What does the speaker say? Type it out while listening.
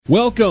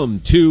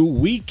Welcome to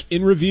Week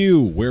in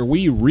Review, where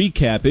we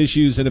recap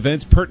issues and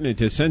events pertinent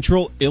to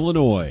Central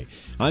Illinois.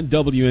 I'm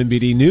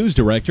WNBD News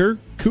Director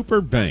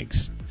Cooper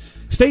Banks.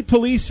 State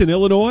police in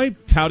Illinois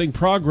touting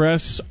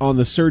progress on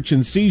the search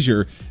and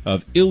seizure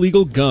of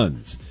illegal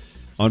guns.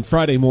 On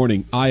Friday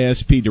morning,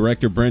 ISP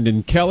Director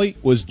Brendan Kelly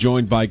was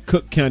joined by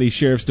Cook County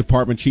Sheriff's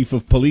Department Chief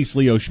of Police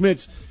Leo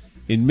Schmitz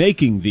in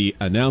making the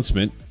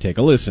announcement. Take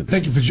a listen.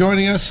 Thank you for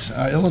joining us.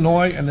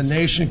 Illinois and the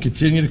nation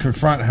continue to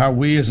confront how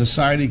we as a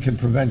society can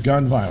prevent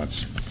gun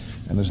violence.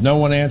 And there's no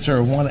one answer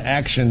or one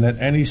action that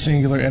any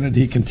singular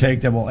entity can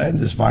take that will end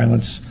this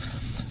violence.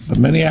 But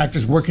many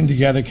actors working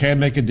together can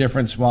make a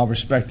difference while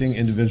respecting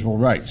individual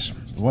rights.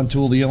 One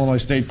tool the Illinois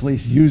State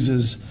Police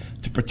uses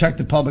to protect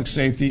the public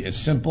safety is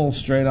simple,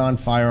 straight-on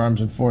firearms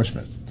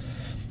enforcement.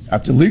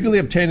 After legally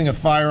obtaining a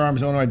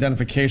firearms owner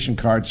identification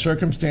card,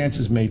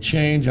 circumstances may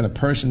change and a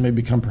person may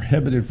become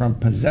prohibited from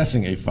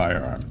possessing a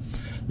firearm.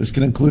 This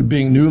can include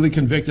being newly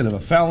convicted of a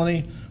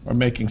felony or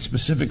making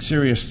specific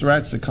serious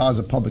threats that cause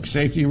a public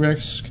safety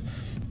risk,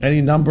 any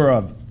number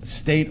of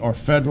state or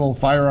federal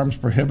firearms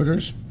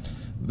prohibitors.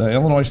 The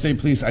Illinois State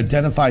Police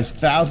identifies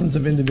thousands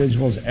of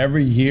individuals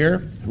every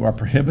year who are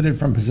prohibited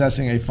from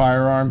possessing a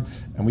firearm,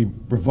 and we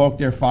revoke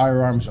their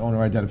firearms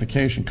owner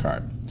identification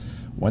card.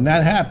 When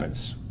that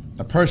happens,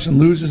 a person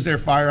loses their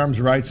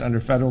firearms rights under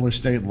federal or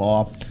state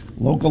law.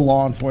 Local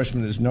law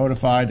enforcement is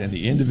notified, and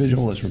the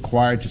individual is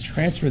required to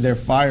transfer their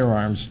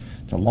firearms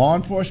to law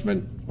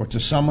enforcement or to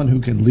someone who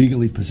can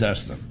legally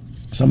possess them.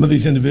 Some of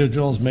these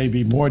individuals may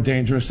be more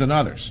dangerous than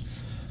others.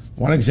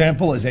 One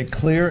example is a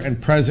clear and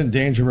present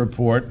danger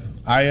report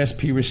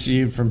ISP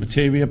received from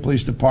Batavia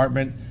Police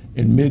Department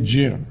in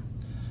mid-June.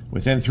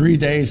 Within 3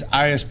 days,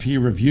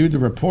 ISP reviewed the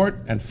report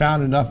and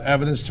found enough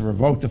evidence to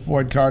revoke the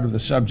Ford card of the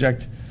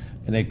subject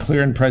in a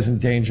clear and present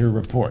danger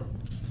report.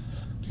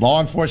 Law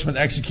enforcement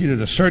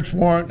executed a search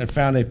warrant and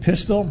found a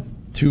pistol,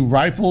 2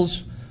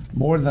 rifles,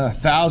 more than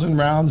 1,000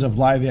 rounds of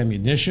live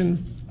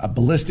ammunition, a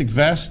ballistic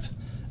vest,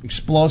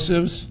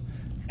 explosives,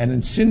 an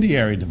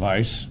incendiary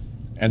device,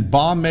 and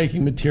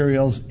bomb-making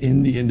materials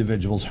in the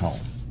individual's home.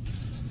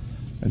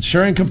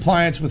 Ensuring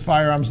compliance with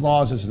firearms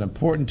laws is an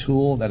important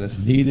tool that is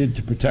needed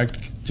to protect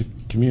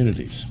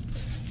communities.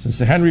 Since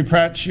the Henry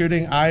Pratt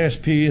shooting,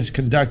 ISP has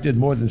conducted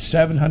more than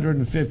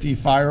 750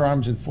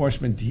 firearms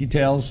enforcement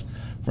details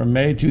from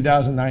May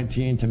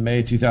 2019 to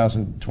May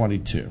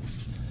 2022.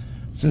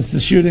 Since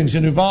the shootings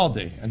in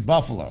Uvalde and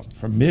Buffalo,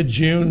 from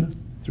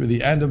mid-June through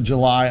the end of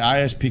July,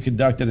 ISP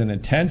conducted an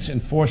intense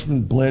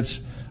enforcement blitz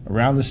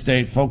around the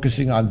state,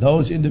 focusing on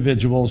those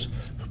individuals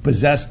who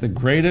possess the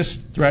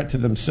greatest threat to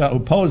themselves, who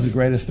pose the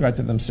greatest threat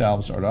to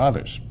themselves or to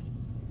others.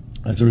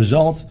 As a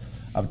result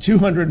of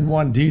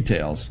 201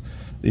 details,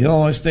 the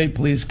Illinois State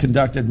Police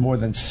conducted more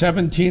than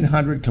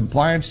 1,700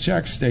 compliance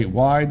checks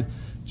statewide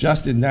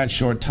just in that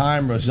short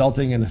time,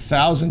 resulting in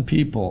 1,000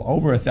 people,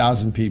 over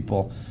 1,000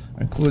 people,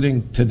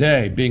 including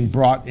today, being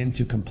brought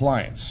into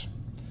compliance.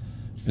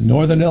 In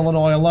northern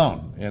Illinois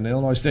alone, in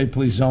Illinois State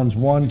Police Zones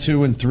 1,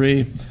 2, and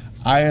 3,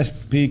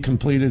 ISP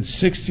completed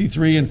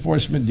 63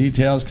 enforcement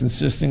details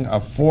consisting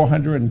of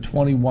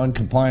 421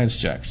 compliance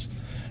checks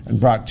and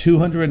brought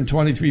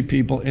 223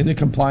 people into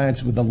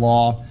compliance with the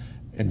law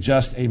in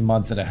just a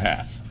month and a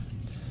half.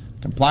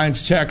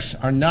 Compliance checks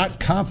are not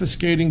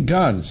confiscating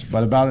guns,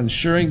 but about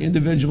ensuring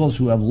individuals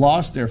who have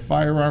lost their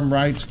firearm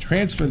rights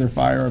transfer their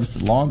firearms to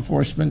law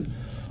enforcement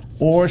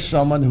or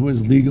someone who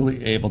is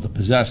legally able to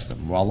possess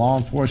them. While law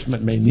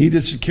enforcement may need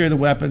to secure the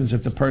weapons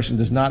if the person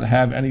does not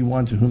have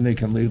anyone to whom they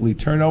can legally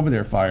turn over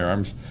their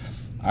firearms,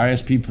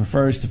 ISP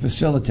prefers to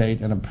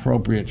facilitate an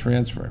appropriate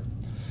transfer.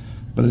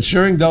 But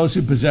ensuring those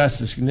who possess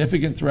a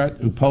significant threat,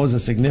 who pose a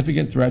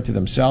significant threat to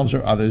themselves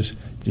or others,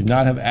 do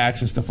not have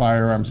access to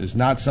firearms is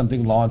not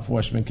something law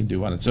enforcement can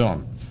do on its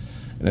own.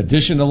 In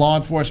addition to law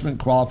enforcement,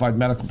 qualified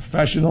medical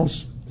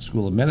professionals,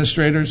 school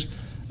administrators,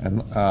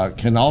 and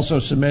can also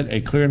submit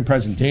a clear and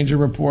present danger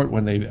report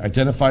when they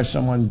identify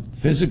someone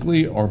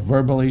physically or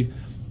verbally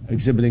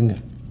exhibiting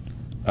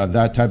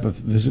that type of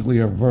physically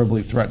or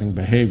verbally threatening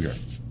behavior.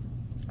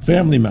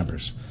 Family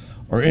members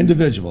or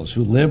individuals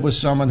who live with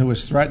someone who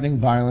is threatening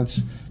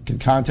violence can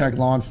contact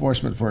law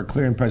enforcement for a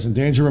clear and present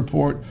danger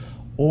report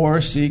or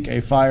seek a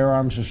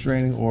firearms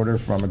restraining order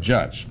from a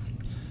judge.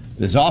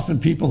 It is often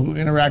people who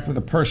interact with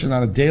a person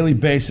on a daily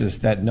basis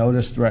that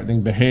notice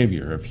threatening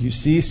behavior. If you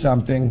see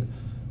something,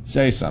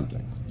 say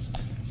something.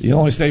 The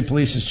Illinois State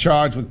Police is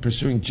charged with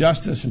pursuing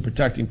justice and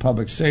protecting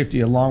public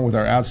safety along with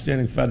our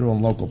outstanding federal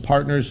and local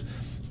partners,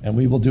 and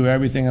we will do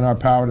everything in our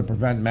power to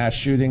prevent mass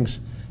shootings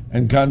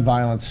and gun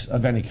violence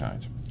of any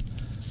kind.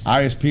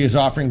 ISP is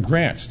offering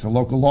grants to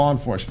local law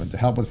enforcement to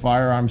help with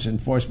firearms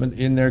enforcement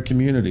in their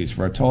communities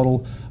for a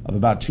total of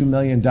about $2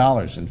 million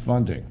in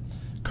funding.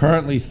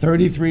 Currently,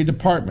 33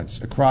 departments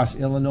across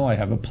Illinois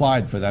have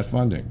applied for that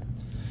funding.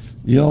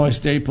 The Illinois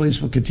State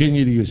Police will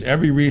continue to use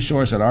every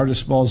resource at our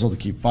disposal to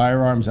keep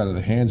firearms out of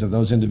the hands of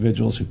those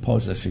individuals who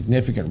pose a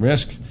significant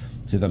risk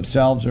to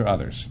themselves or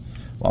others,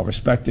 while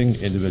respecting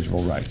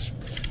individual rights.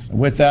 And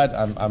with that,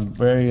 I'm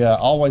very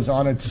always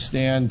honored to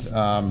stand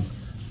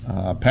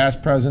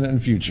past, present,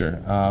 and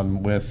future,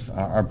 with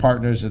our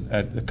partners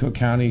at the Cook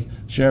County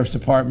Sheriff's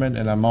Department,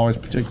 and I'm always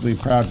particularly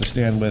proud to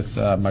stand with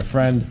my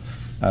friend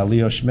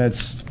Leo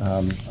Schmitz,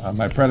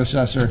 my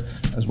predecessor,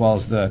 as well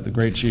as the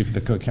great chief of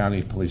the Cook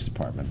County Police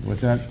Department.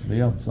 With that,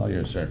 Leo, it's all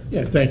yours, sir.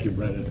 Yeah, thank you,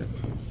 Brendan.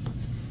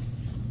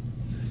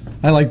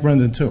 I like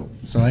Brendan too,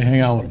 so I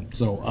hang out with him.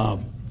 So,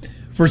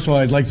 first of all,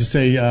 I'd like to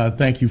say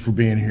thank you for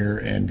being here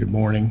and good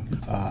morning.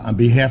 On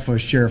behalf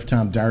of Sheriff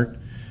Tom Dart,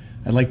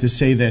 I'd like to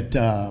say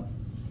that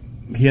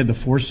he had the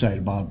foresight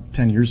about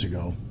 10 years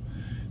ago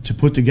to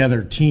put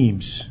together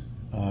teams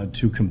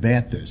to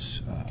combat this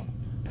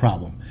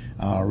problem,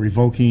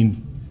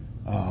 revoking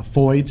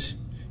FOIDs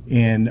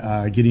and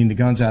getting the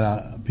guns out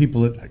of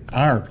people that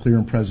are clear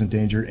and present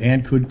danger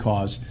and could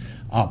cause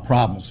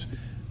problems.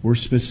 We're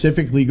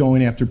specifically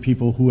going after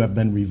people who have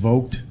been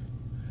revoked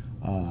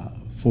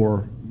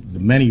for the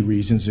many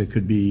reasons. It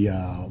could be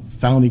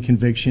felony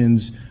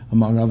convictions,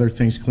 among other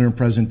things, clear and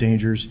present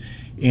dangers.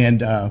 And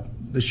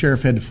the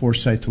sheriff had the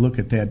foresight to look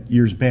at that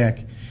years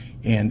back.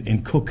 And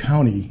in Cook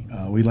County,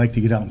 we like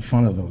to get out in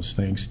front of those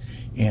things.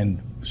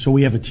 And so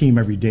we have a team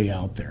every day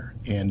out there,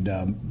 and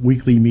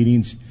weekly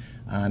meetings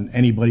on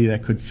anybody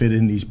that could fit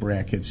in these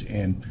brackets.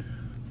 And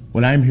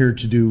what I'm here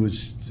to do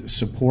is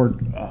support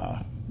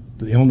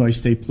the Illinois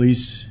State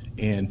Police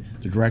and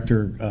the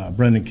director,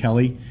 Brendan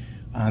Kelly,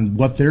 on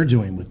what they're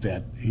doing with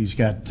that. He's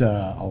got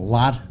a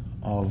lot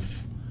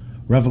of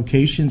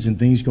revocations and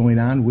things going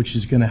on, which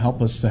is going to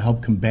help us to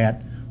help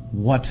combat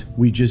what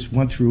we just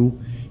went through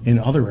in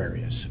other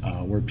areas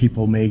where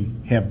people may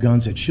have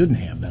guns that shouldn't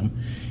have them,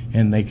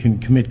 and they can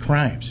commit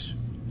crimes.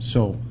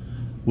 So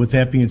with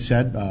that being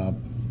said,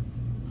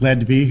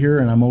 glad to be here,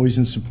 and I'm always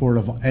in support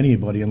of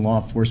anybody in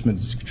law enforcement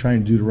that's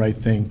trying to do the right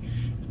thing,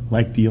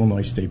 like the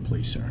Illinois State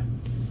Police are.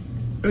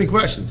 Any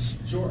questions?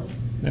 Sure.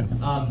 Yeah.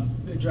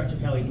 Director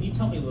Kelly, can you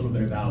tell me a little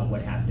bit about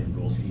what happened in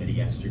Rules Committee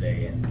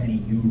yesterday and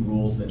any new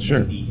rules that Sure.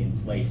 may be in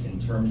place in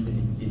terms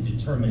in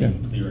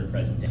determining clear and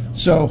present danger?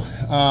 So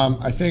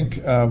I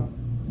think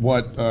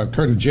what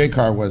occurred with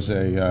JCAR was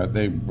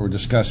they were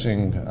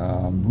discussing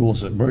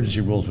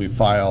emergency rules we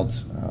filed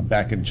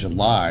back in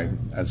July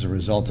as a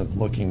result of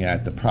looking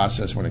at the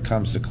process when it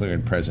comes to clear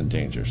and present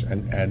dangers,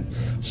 and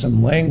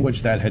some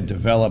language that had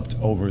developed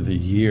over the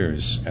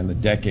years and the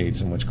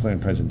decades in which clear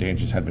and present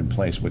dangers had been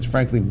placed, which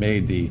frankly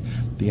made the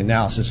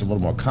analysis a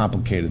little more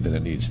complicated than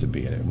it needs to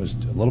be. And it was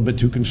a little bit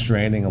too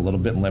constraining, a little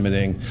bit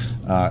limiting,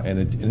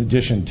 and in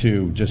addition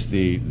to just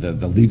the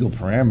legal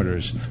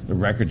parameters, the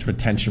records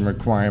retention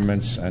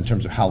requirements in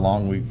terms of how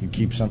long we could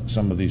keep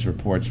some of these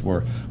reports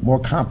were more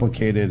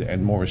complicated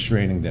and more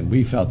restraining than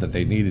we felt that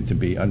they needed to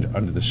be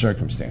under the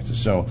circumstances.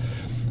 So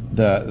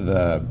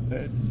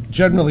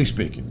generally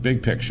speaking,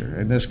 big picture,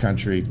 in this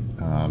country,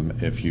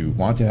 if you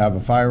want to have a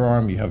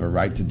firearm, you have a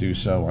right to do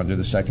so under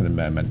the Second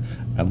Amendment,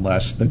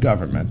 unless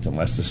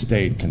the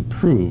state can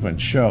prove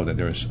and show that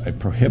there's a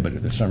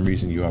prohibitor, there's some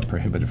reason you are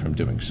prohibited from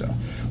doing so.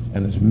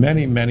 And there's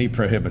many, many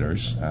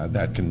prohibitors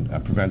that can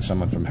prevent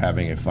someone from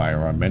having a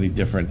firearm, many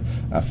different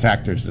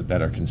factors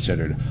that are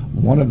considered.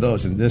 One of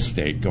those in this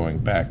state, going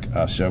back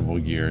several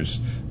years,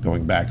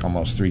 going back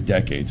almost 3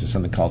 decades, is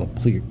something called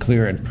a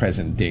clear and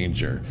present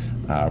danger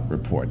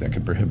report that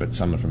could prohibit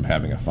someone from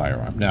having a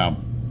firearm. Now,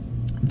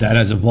 that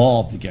has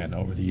evolved again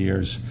over the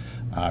years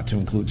to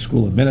include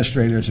school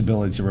administrators'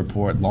 ability to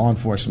report, law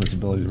enforcement's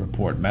ability to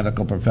report,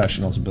 medical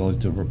professionals' ability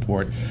to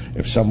report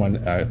if someone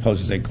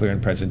poses a clear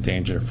and present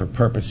danger for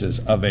purposes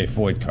of a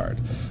FOID card.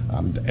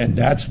 And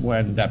that's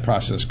when that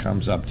process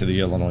comes up to the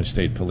Illinois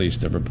State Police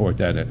to report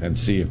that and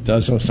see if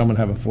does someone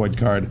have a FOID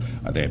card,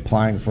 are they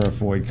applying for a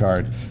FOID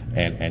card,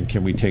 and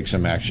can we take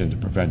some action to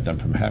prevent them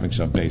from having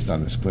so based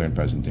on this clear and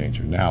present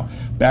danger. Now,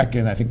 back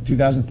in, I think,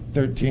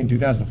 2013,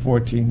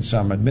 2014,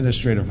 some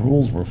administrative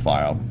rules were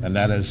filed, and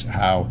that is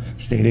how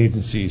state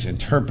agencies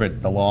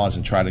interpret the laws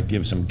and try to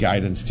give some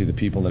guidance to the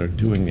people that are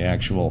doing the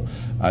actual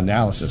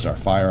analysis, our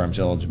firearms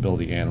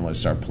eligibility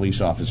analysts, our police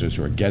officers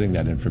who are getting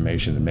that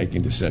information and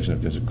making decisions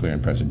if there's a clear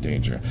and present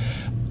danger.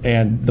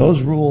 And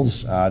those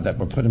rules that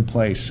were put in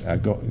place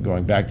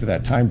going back to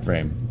that time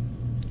frame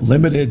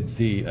limited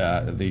the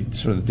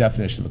sort of the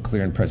definition of a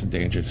clear and present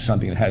danger to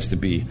something that has to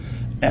be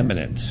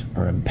imminent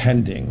or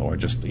impending or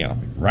just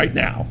right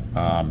now.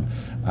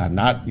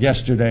 Not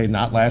yesterday,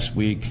 not last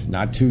week,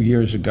 not 2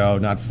 years ago,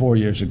 not 4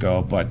 years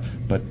ago, but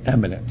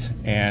imminent.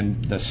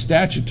 And the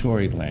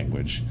statutory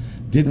language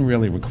didn't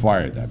really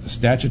require that. The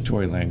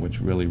statutory language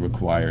really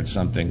required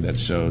something that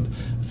showed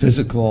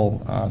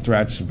physical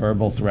threats,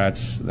 verbal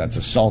threats, that's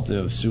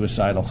assaultive,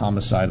 suicidal,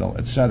 homicidal,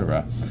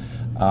 etc.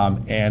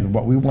 And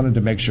what we wanted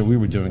to make sure we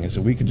were doing is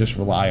that we could just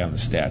rely on the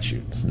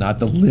statute, not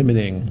the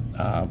limiting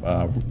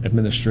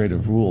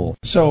administrative rule.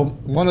 So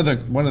one of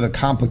the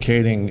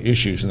complicating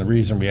issues, and the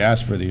reason we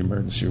asked for the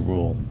emergency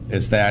rule,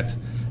 is that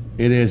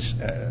it is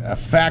a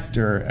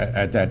factor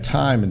at that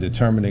time in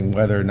determining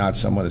whether or not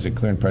someone is in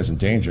clear and present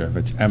danger, if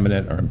it's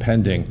imminent or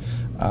impending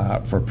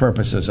for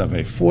purposes of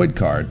a FOID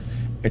card.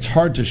 It's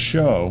hard to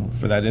show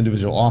for that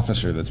individual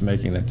officer that's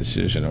making that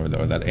decision or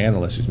that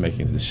analyst who's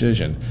making the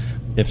decision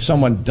if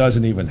someone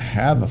doesn't even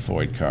have a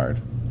FOID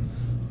card,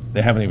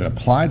 they haven't even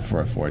applied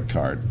for a FOID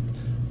card,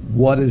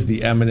 what is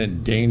the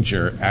imminent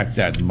danger at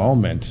that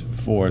moment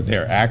for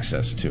their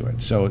access to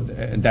it? So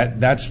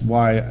that's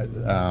why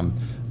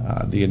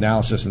the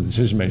analysis and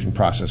decision-making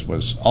process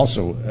was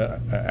also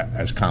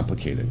as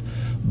complicated.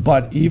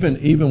 But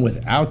even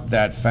without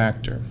that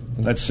factor,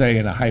 let's say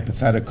in a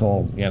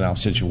hypothetical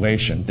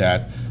situation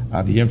that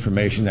the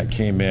information that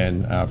came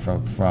in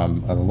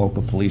from the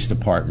local police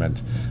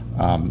department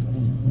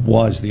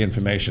was the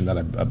information that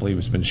I believe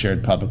has been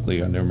shared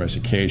publicly on numerous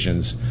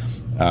occasions.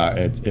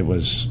 It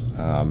was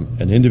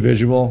an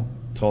individual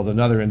told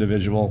another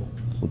individual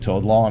who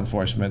told law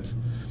enforcement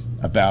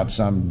about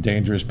some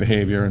dangerous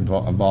behavior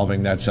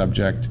involving that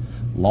subject.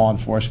 Law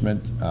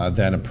enforcement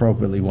then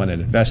appropriately went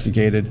and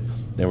investigated.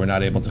 They were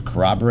not able to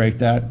corroborate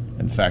that.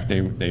 In fact,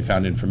 they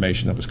found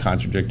information that was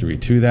contradictory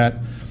to that.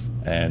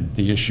 And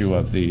the issue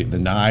of the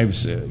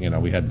knives,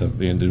 we had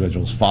the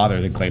individual's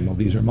father that claimed, well,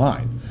 these are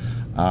mine.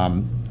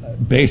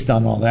 Based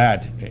on all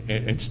that,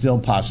 it's still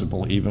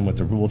possible, even with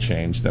the rule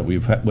change, that we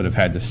would have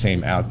had the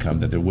same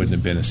outcome, that there wouldn't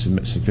have been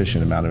a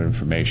sufficient amount of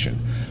information.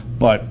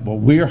 But what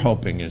we're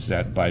hoping is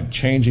that by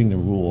changing the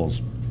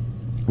rules,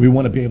 we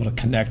want to be able to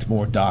connect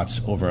more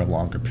dots over a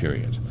longer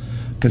period.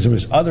 Because there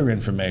was other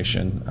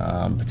information,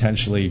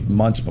 potentially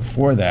months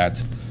before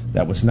that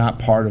was not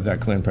part of that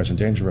clear and present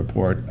danger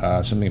report,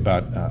 something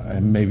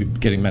about maybe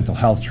getting mental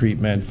health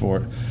treatment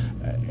for,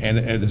 and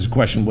there's a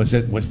question, was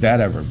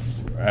that ever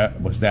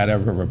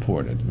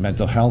reported?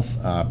 Mental health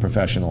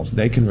professionals,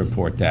 they can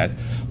report that,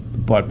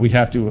 but we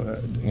have to,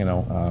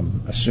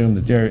 assume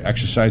that they're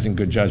exercising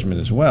good judgment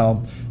as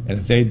well. And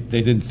if they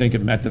didn't think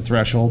it met the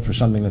threshold for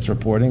something that's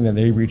reporting, then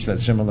they reach that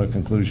similar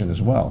conclusion as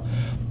well.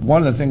 One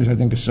of the things I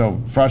think is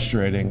so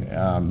frustrating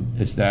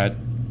is that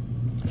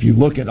if you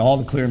look at all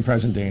the clear and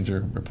present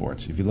danger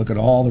reports, if you look at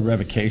all the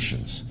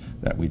revocations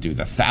that we do,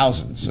 the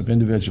thousands of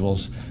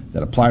individuals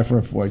that apply for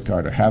a FOID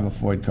card or have a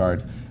FOID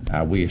card,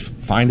 we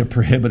find a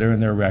prohibitor in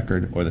their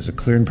record, or there's a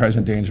clear and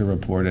present danger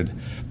reported,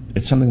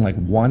 it's something like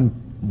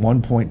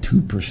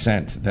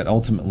 1.2% that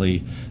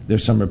ultimately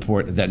there's some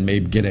report that may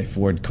get a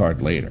FOID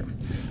card later.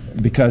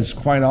 Because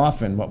quite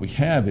often what we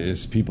have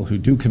is people who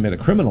do commit a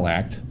criminal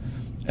act,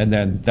 and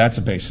then that's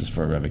a basis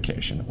for a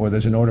revocation. Or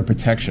there's an order of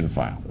protection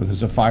filed, or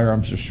there's a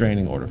firearms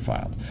restraining order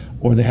filed,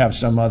 or they have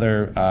some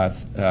other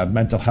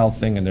mental health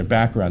thing in their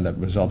background that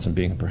results in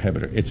being a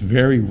prohibitor. It's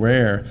very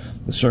rare,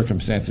 the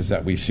circumstances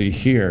that we see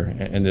here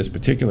in this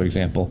particular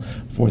example,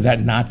 for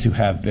that not to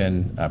have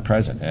been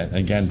present. And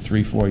again,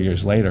 3-4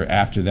 years later,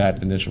 after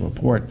that initial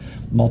report,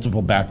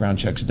 multiple background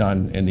checks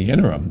done in the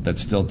interim that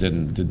still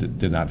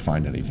did not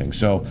find anything.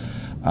 So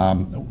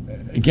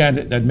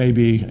again, that may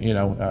be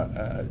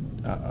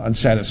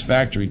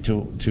unsatisfactory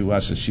to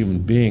us as human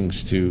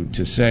beings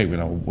to say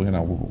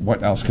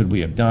what else could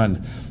we have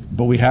done,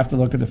 but we have to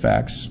look at the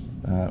facts.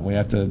 We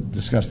have to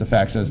discuss the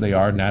facts as they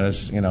are, not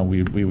as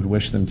we would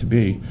wish them to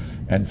be,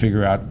 and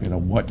figure out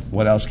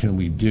what else can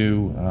we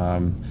do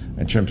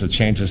in terms of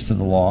changes to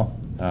the law,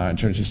 in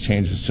terms of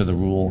changes to the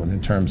rule, and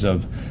in terms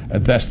of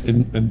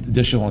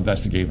additional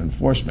investigative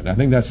enforcement. I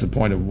think that's the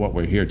point of what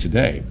we're here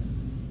today.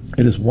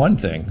 It is one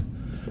thing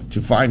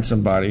to find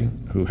somebody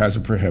who has a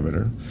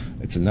prohibitor.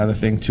 It's another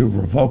thing to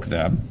revoke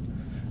them.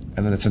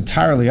 And then it's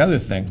entirely other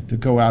thing to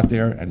go out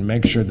there and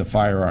make sure the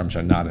firearms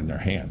are not in their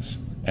hands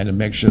and to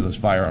make sure those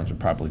firearms are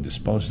properly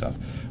disposed of.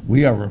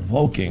 We are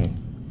revoking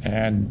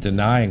and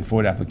denying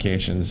FOID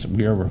applications.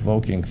 We are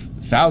revoking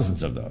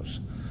thousands of those.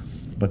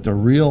 But the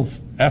real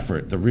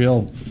effort, the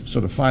real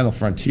sort of final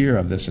frontier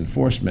of this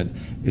enforcement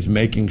is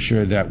making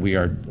sure that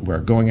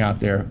we're going out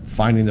there,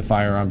 finding the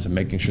firearms and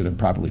making sure they're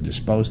properly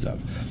disposed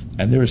of.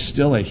 And there is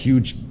still a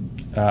huge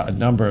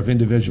number of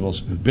individuals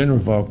who've been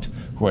revoked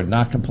who are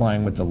not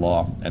complying with the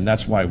law, and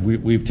that's why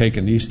we've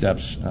taken these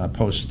steps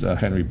post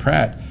Henry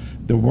Pratt.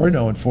 There were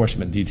no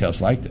enforcement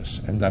details like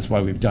this, and that's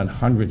why we've done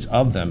hundreds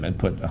of them and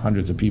put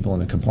hundreds of people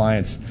into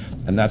compliance,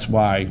 and that's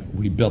why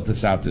we built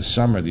this out this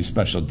summer, these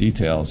special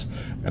details,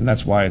 and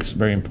that's why it's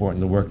very important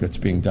the work that's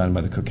being done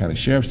by the Cook County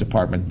Sheriff's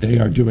Department. They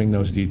are doing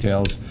those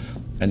details,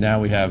 and now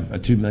we have a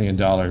 $2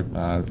 million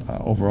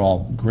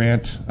overall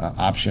grant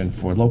option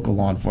for local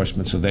law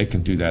enforcement so they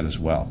can do that as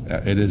well.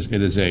 It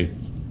is a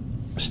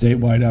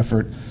statewide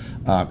effort.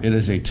 It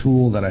is a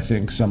tool that I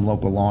think some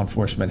local law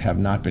enforcement have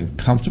not been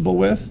comfortable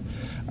with.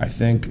 I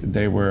think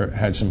they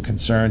had some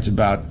concerns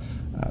about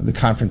the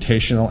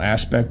confrontational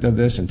aspect of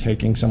this and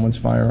taking someone's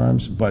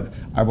firearms. But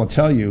I will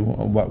tell you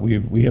what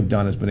we have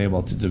done has been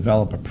able to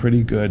develop a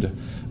pretty good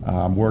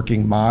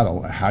working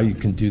model, how you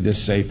can do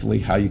this safely,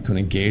 how you can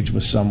engage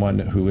with someone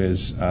who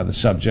is the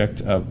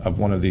subject of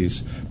one of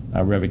these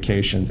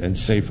revocations and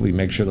safely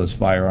make sure those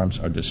firearms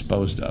are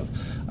disposed of.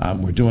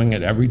 We're doing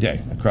it every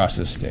day across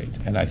this state,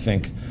 and I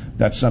think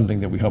that's something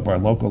that we hope our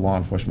local law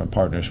enforcement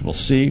partners will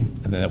see,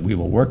 and that we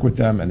will work with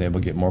them and they will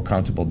get more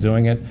comfortable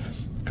doing it.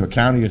 Cook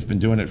County has been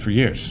doing it for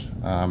years.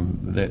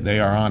 They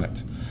are on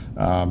it.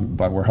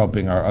 But we're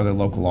hoping our other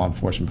local law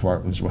enforcement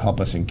departments will help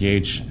us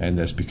engage in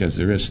this, because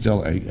there is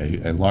still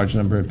a large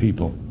number of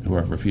people who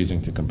are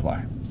refusing to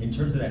comply. In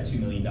terms of that $2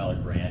 million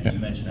grant, you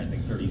mentioned I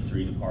think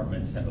 33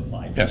 departments have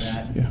applied for Yes,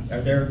 that. yeah.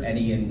 Are there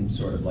any in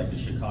sort of like the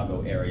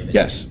Chicago area that,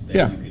 Yes, you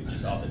could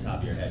just off the top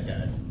of your head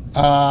kind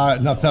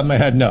of? Not off the top of my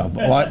head, no.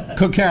 But what?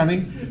 Cook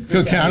County.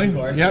 Cook County. Of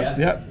course,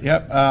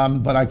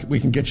 Yep. But we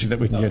can get you that.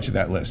 We can get you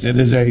that list. It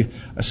is a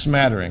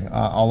smattering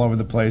all over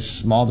the place.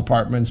 Small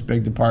departments,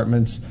 big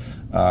departments,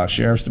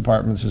 sheriff's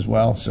departments as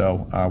well.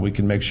 So we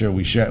can make sure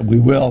we share.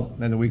 We will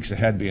in the weeks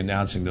ahead be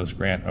announcing those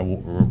grant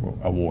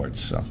awards.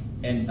 So.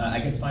 And I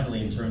guess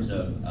finally, in terms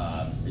of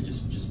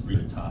just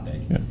brief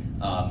topic,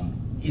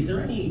 is there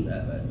any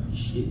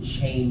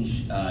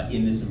change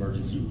in this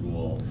emergency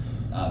rule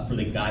for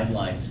the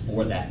guidelines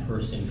for that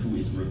person who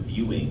is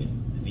reviewing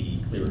the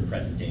clear and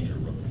present danger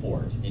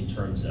report in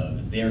terms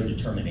of their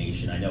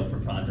determination? I know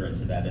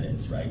preponderance of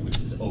evidence, right, which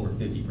is over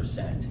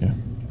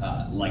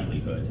 50%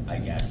 likelihood, I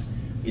guess.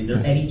 Is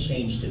there any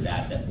change to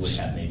that would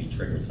have maybe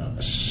triggered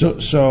something?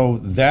 So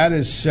that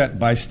is set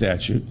by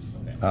statute.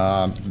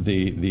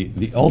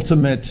 The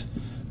ultimate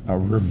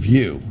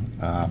review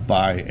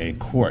by a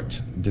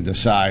court to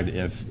decide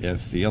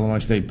if the Illinois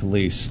State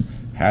Police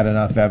had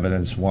enough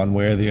evidence one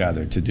way or the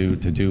other to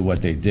do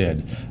what they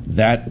did,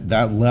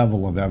 that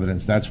level of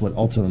evidence, that's what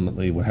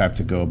ultimately would have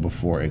to go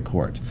before a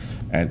court.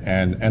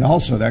 And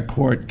also that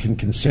court can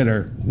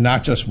consider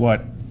not just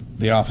what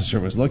the officer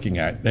was looking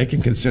at, they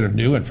can consider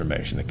new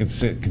information, they can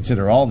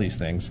consider all these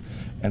things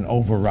and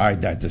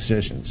override that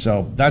decision.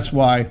 So that's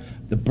why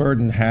the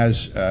burden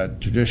has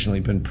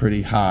traditionally been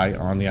pretty high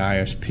on the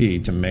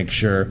ISP to make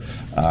sure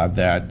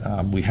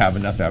that we have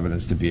enough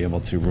evidence to be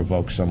able to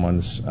revoke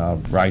someone's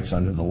rights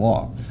under the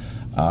law.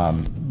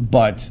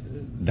 But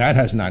that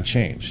has not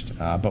changed.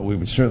 But we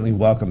would certainly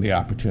welcome the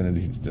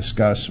opportunity to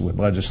discuss with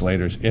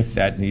legislators if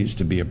that needs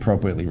to be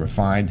appropriately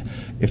refined.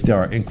 If there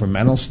are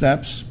incremental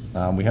steps,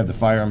 we have the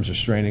Firearms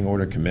Restraining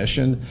Order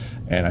Commission,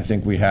 and I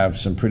think we have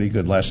some pretty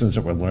good lessons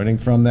that we're learning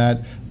from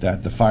that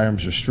the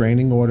Firearms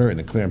Restraining Order and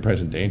the clear and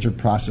present danger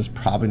process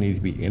probably need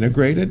to be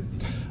integrated.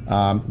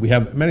 We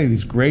have many of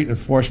these great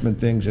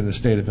enforcement things in the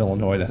state of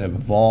Illinois that have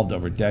evolved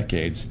over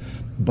decades,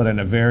 but in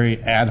a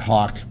very ad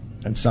hoc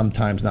and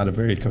sometimes not a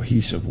very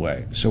cohesive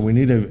way. So we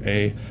need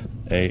a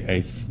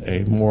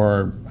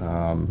more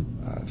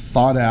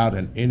thought out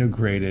and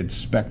integrated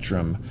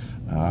spectrum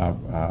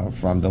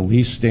from the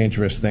least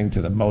dangerous thing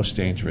to the most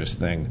dangerous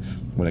thing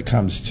when it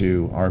comes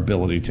to our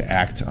ability to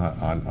act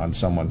on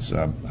someone's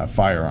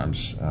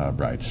firearms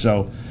rights.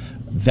 So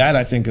that,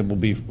 I think, it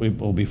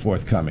will be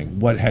forthcoming.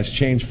 What has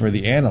changed for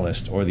the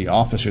analyst or the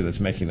officer that's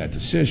making that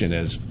decision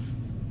is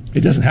it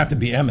doesn't have to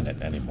be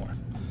imminent anymore.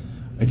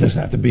 It doesn't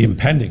have to be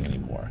impending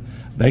anymore.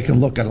 They can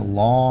look at a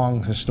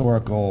long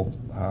historical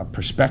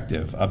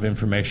perspective of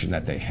information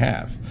that they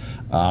have.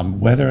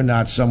 Whether or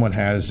not someone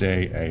has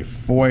a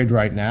FOID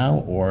right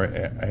now or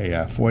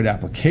a FOID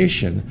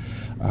application,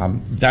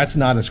 that's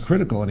not as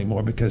critical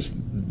anymore, because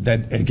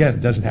that, again,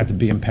 it doesn't have to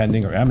be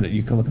impending or imminent.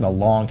 You can look at a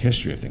long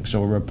history of things.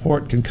 So a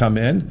report can come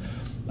in.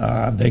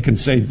 They can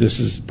say this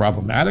is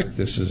problematic,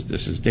 this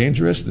is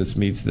dangerous, this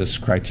meets this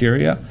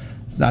criteria.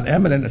 It's not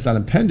imminent, it's not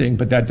impending,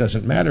 but that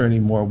doesn't matter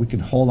anymore. We can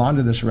hold on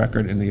to this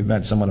record in the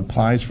event someone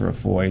applies for a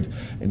FOID,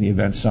 in the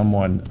event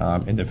someone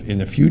in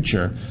the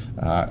future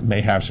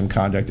may have some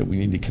conduct that we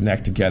need to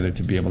connect together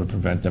to be able to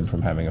prevent them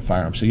from having a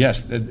firearm. So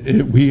yes,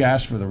 we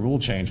asked for the rule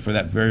change for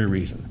that very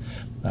reason,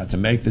 to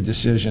make the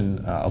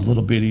decision a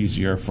little bit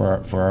easier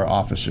for our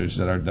officers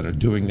that are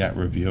doing that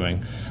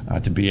reviewing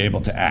to be able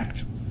to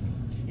act.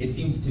 It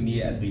seems to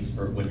me, at least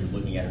for when you're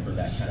looking at it from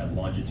that kind of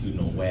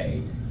longitudinal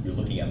way, you're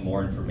looking at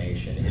more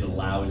information. It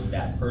allows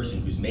that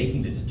person who's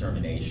making the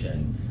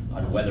determination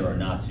on whether or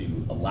not to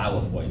allow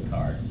a FOID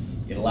card,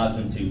 it allows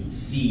them to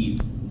see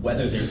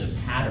whether there's a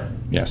pattern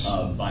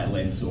of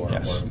violence or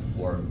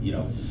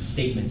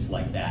statements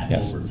like that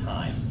over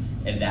time.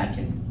 And that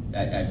can,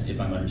 if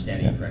I'm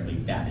understanding it correctly,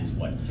 that is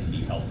what can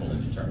be helpful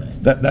in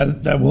determining.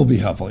 That will be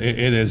helpful. It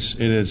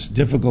is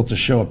difficult to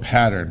show a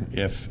pattern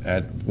if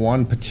at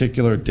one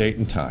particular date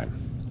and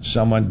time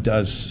someone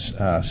does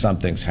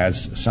something,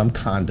 has some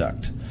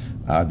conduct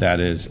that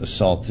is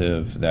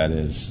assaultive, that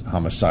is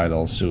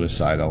homicidal,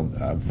 suicidal,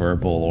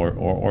 verbal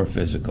or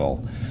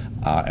physical,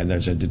 and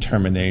there's a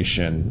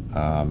determination,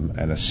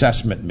 an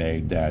assessment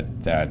made that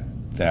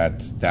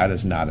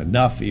is not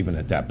enough even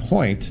at that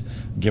point,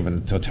 given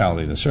the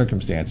totality of the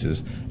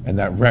circumstances, and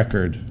that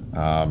record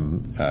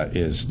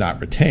is not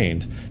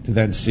retained, to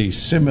then see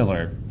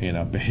similar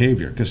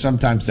behavior. Because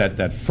sometimes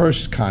that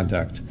first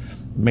conduct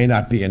may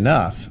not be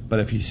enough,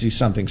 but if you see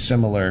something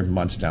similar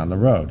months down the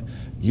road,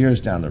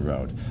 years down the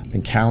road,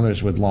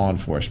 encounters with law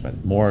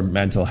enforcement, more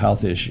mental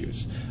health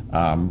issues,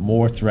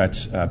 more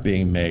threats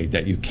being made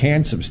that you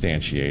can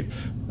substantiate,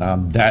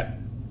 that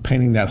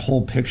painting that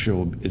whole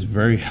picture is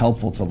very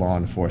helpful to law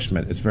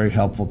enforcement. It's very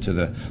helpful to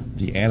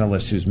the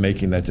analyst who's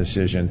making that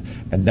decision,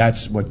 and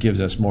that's what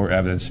gives us more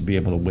evidence to be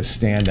able to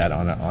withstand that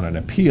on an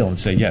appeal and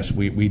say, yes,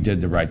 we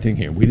did the right thing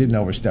here. We didn't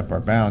overstep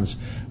our bounds.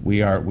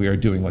 We are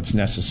doing what's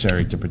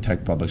necessary to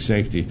protect public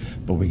safety,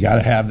 but we got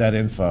to have that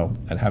info,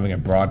 and having a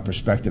broad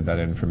perspective of that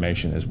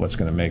information is what's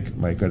going to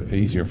make it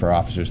easier for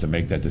officers to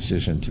make that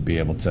decision to be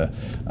able to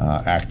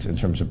act in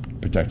terms of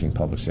protecting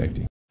public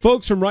safety.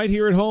 Folks from right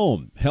here at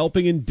home,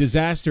 helping in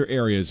disaster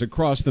areas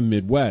across the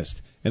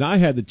Midwest. And I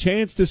had the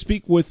chance to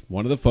speak with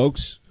one of the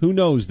folks who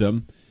knows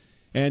them,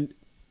 and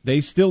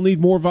they still need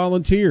more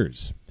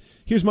volunteers.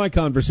 Here's my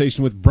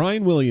conversation with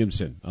Brian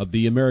Williamson of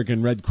the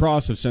American Red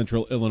Cross of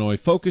Central Illinois,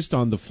 focused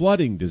on the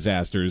flooding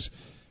disasters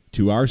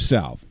to our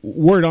south.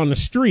 Word on the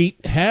street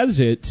has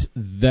it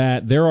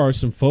that there are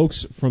some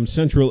folks from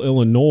Central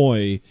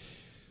Illinois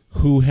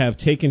who have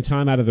taken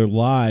time out of their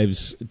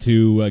lives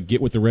to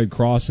get with the Red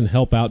Cross and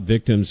help out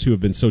victims who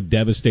have been so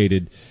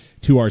devastated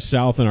to our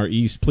south and our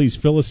east. Please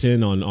fill us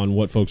in on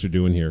what folks are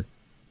doing here.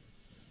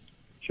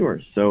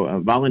 Sure. So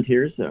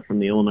volunteers from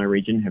the Illinois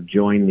region have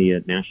joined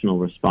the national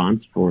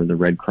response for the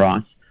Red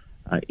Cross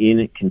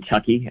in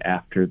Kentucky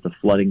after the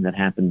flooding that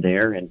happened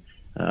there. And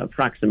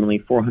approximately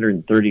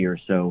 430 or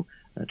so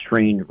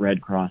trained Red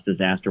Cross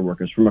disaster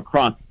workers from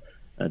across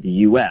the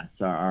U.S.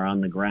 are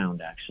on the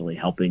ground actually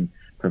helping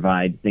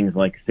provide things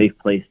like a safe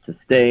place to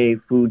stay,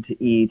 food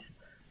to eat,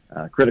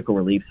 critical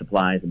relief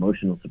supplies,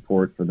 emotional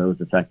support for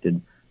those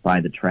affected by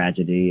the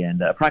tragedy,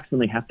 and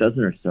approximately half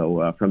dozen or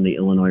so from the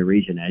Illinois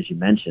region, as you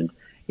mentioned.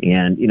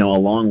 And,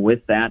 along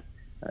with that,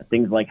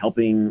 things like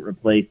helping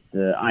replace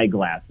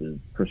eyeglasses,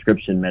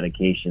 prescription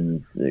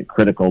medications,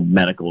 critical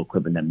medical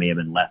equipment that may have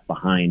been left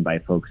behind by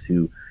folks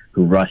who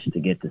rushed to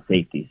get to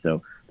safety.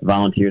 So the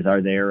volunteers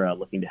are there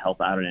looking to help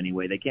out in any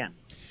way they can.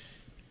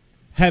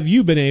 Have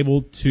you been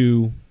able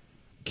to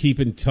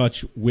keep in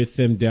touch with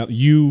them down?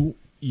 You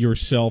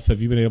yourself,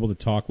 have you been able to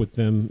talk with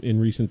them in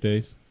recent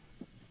days?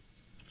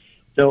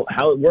 So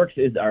how it works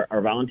is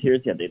our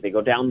volunteers, they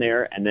go down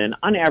there, and then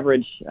on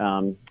average,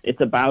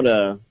 it's about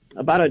a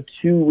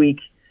 2-week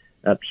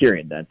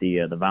period that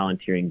the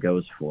volunteering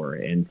goes for.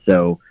 And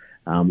so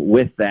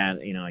with that,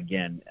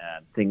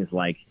 things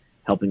like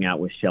helping out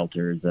with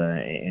shelters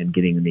and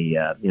getting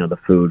the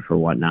food for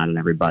whatnot and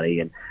everybody,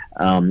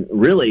 and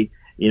really,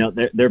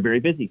 they're very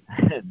busy.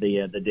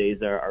 The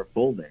days are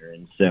full there,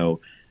 and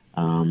so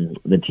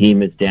the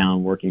team is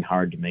down working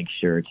hard to make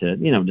sure to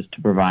just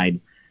to provide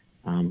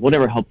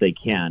whatever help they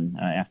can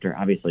after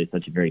obviously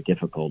such a very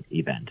difficult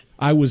event.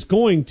 I was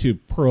going to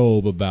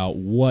probe about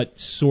what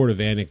sort of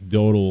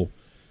anecdotal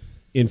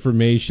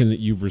information that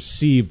you've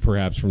received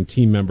perhaps from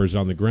team members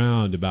on the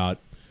ground about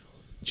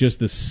just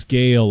the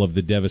scale of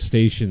the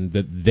devastation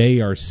that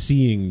they are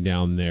seeing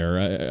down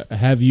there.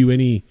 Have you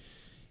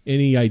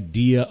any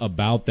idea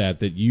about that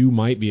you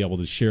might be able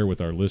to share with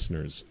our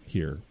listeners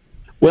here?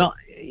 Well,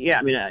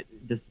 yeah,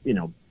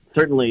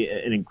 certainly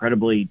an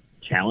incredibly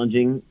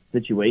challenging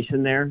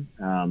situation there.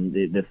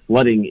 The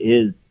flooding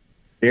is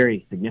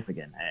very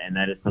significant, and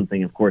that is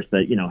something, of course,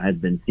 that has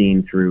been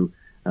seen through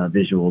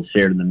visuals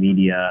shared in the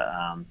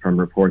media from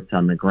reports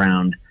on the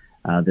ground.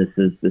 This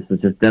is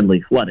just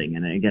deadly flooding,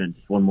 and again, it's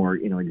just one more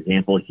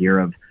example here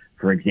of,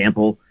 for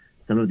example,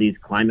 some of these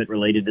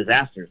climate-related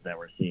disasters that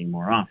we're seeing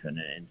more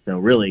often. And so,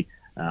 really,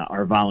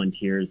 our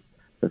volunteers,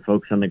 the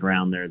folks on the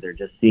ground, they're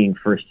just seeing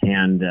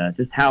firsthand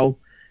just how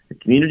the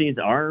communities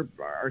are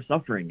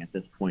suffering at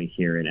this point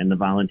here, and the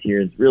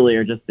volunteers really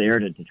are just there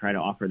to try to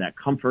offer that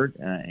comfort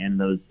and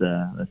those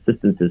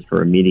assistances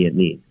for immediate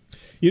needs.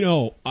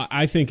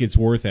 I think it's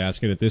worth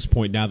asking at this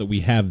point, now that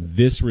we have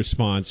this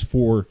response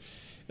for,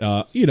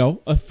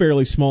 a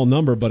fairly small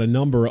number, but a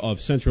number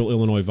of Central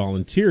Illinois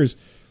volunteers,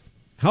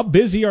 how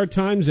busy are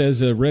times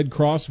as a Red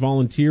Cross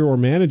volunteer or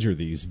manager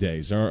these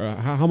days? Or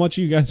how much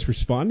are you guys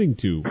responding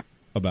to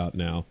about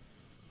now?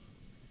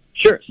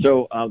 Sure.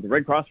 So the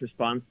Red Cross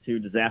responds to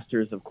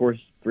disasters, of course,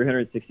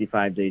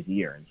 365 days a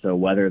year. And so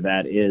whether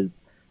that is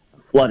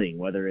flooding,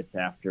 whether it's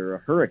after a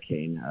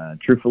hurricane,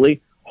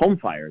 truthfully, home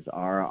fires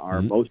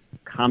are most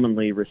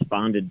commonly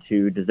responded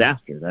to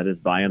disaster. That is,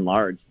 by and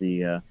large,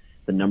 the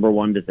number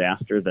one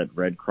disaster that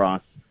Red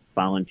Cross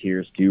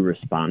volunteers do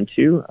respond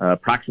to.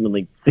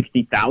 Approximately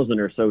 60,000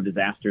 or so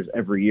disasters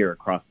every year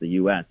across the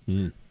U.S.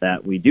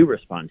 That we do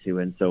respond to.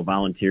 And so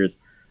volunteers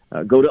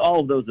go to all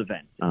of those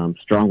events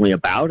strongly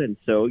about. And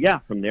so,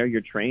 from there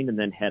you're trained and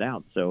then head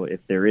out. So if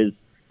there is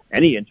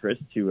any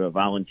interest to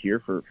volunteer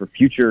for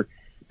future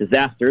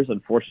disasters,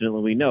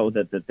 unfortunately we know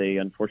that they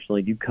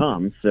unfortunately do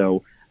come.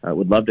 So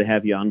would love to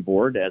have you on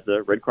board as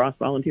a Red Cross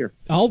volunteer.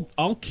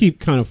 I'll keep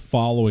kind of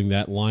following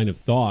that line of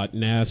thought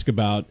and ask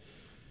about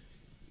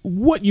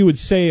what you would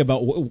say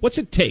about what's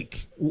it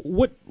take?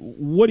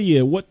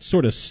 What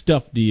sort of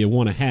stuff do you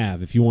want to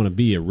have if you want to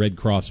be a Red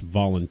Cross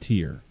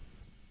volunteer?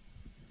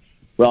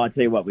 Well, I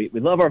tell you what, we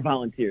love our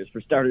volunteers.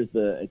 For starters,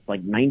 it's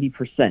like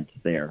 90%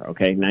 there,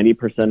 okay?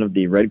 90% of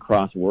the Red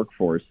Cross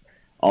workforce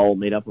all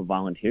made up of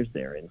volunteers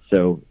there. And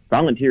so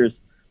volunteers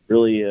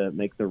really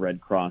make the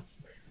Red Cross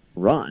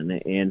run.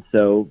 And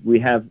so we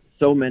have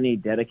so many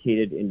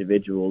dedicated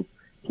individuals,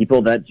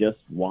 people that just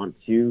want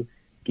to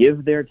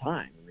give their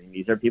time. I mean,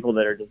 these are people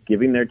that are just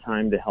giving their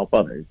time to help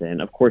others.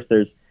 And of course,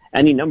 there's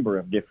any number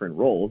of different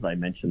roles. I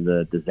mentioned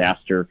the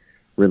disaster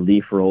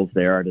relief roles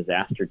there. Our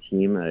disaster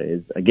team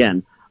is,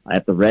 again,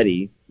 at the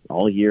ready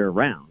all year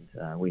round.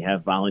 We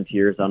have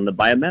volunteers on the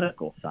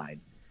biomedical side,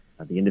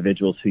 the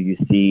individuals who you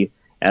see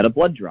at a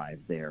blood drive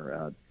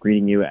there,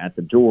 greeting you at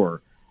the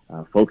door.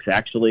 Folks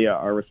actually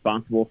are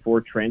responsible for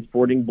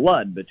transporting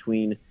blood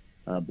between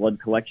blood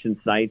collection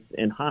sites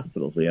and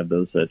hospitals. We have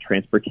those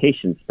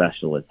transportation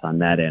specialists on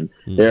that end.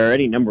 There are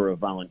any number of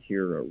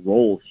volunteer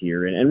roles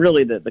here, and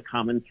really the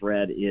common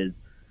thread is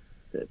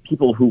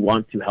people who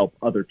want to help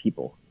other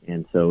people.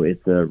 And so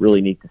it's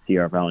really neat to see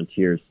our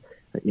volunteers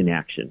in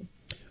action.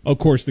 Of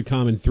course, the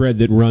common thread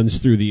that runs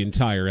through the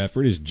entire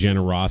effort is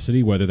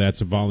generosity, whether that's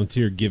a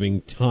volunteer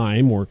giving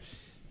time or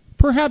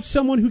perhaps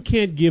someone who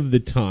can't give the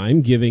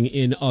time, giving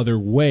in other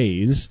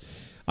ways.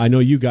 I know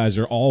you guys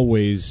are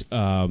always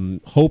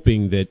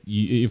hoping that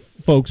if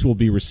folks will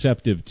be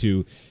receptive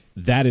to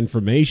that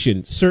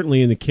information.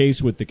 Certainly in the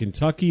case with the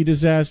Kentucky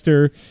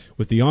disaster,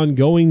 with the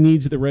ongoing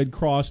needs of the Red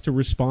Cross to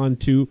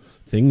respond to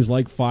things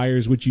like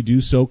fires, which you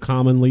do so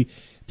commonly.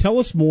 Tell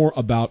us more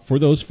about, for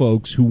those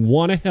folks who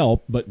want to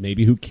help but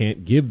maybe who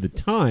can't give the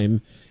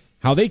time,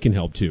 how they can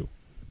help too.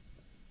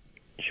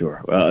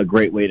 Sure. A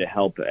great way to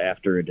help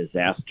after a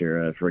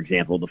disaster, for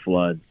example, the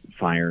floods,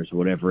 fires,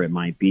 whatever it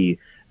might be,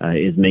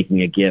 is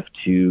making a gift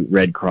to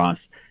Red Cross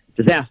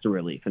Disaster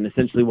Relief. And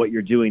essentially what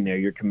you're doing there,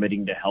 you're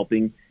committing to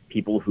helping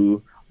people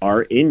who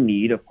are in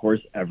need. Of course,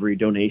 every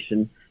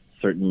donation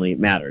certainly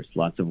matters.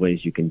 Lots of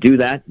ways you can do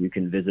that. You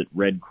can visit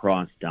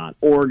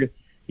redcross.org.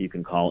 You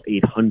can call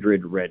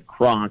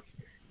 800-RED-CROSS.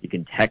 You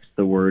can text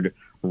the word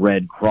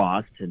Red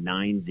Cross to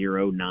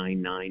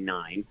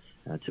 90999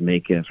 to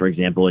make, for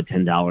example, a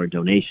 $10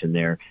 donation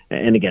there.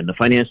 And again, the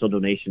financial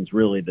donation is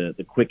really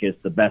the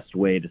quickest, the best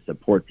way to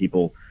support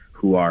people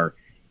who are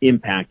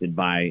impacted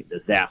by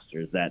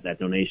disasters. That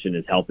donation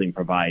is helping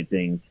provide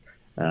things,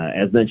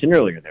 as mentioned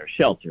earlier, there,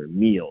 shelter,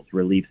 meals,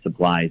 relief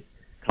supplies,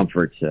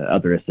 comfort,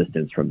 other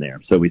assistance from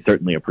there. So we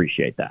certainly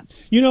appreciate that.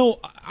 You know,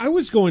 I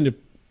was going to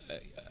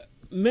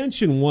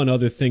mention one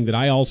other thing that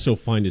I also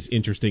find is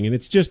interesting, and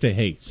it's just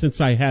hey,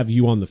 since I have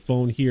you on the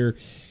phone here,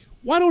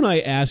 why don't I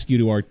ask you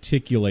to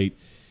articulate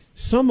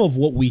some of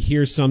what we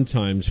hear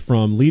sometimes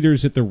from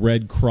leaders at the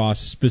Red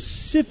Cross,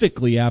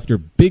 specifically after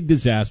big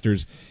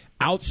disasters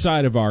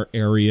outside of our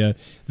area.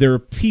 There are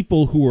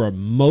people who are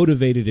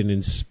motivated and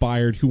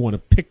inspired, who want to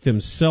pick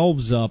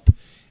themselves up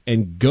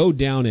and go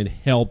down and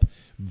help,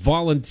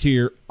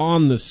 volunteer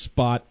on the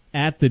spot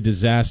at the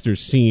disaster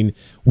scene.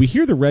 We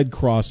hear the Red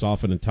Cross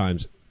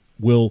oftentimes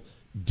will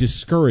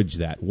discourage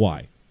that.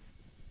 Why?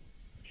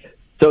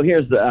 So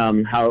here's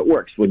how it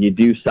works. When you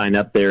do sign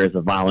up there as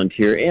a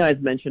volunteer, and as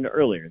mentioned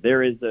earlier,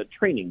 there is a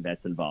training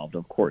that's involved,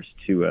 of course,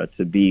 to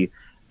be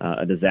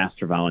a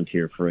disaster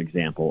volunteer, for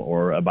example,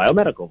 or a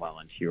biomedical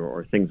volunteer,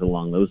 or things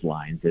along those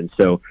lines. And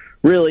so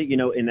really, you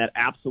know, in that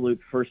absolute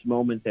first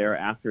moment there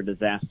after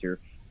disaster,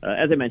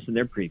 as I mentioned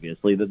there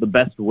previously, the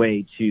best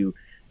way to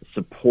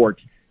support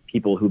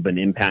people who've been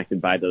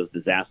impacted by those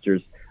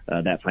disasters,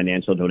 that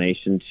financial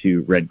donation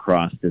to Red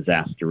Cross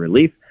Disaster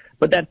Relief.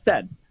 But that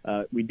said,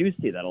 we do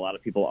see that a lot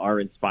of people are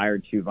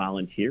inspired to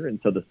volunteer, and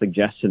so the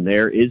suggestion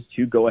there is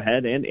to go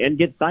ahead and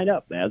get signed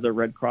up as a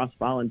Red Cross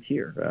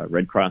volunteer,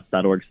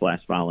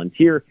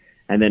 redcross.org/volunteer,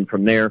 and then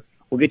from there,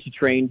 we'll get you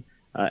trained,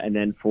 and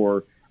then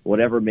for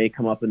whatever may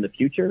come up in the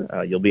future,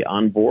 you'll be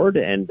on board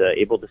and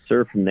able to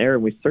serve from there,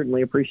 and we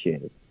certainly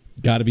appreciate it.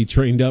 Got to be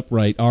trained up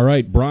right. All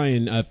right,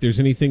 Brian, if there's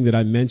anything that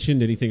I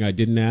mentioned, anything I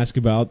didn't ask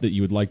about that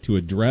you would like to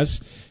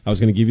address, I was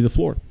going to give you the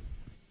floor.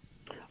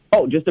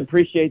 Oh, just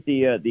appreciate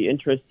the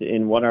interest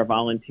in what our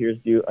volunteers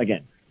do.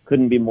 Again,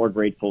 couldn't be more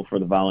grateful for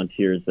the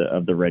volunteers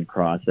of the Red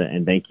Cross,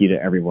 and thank you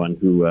to everyone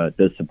who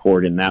does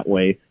support in that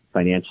way,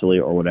 financially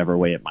or whatever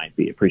way it might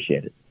be.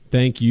 Appreciate it.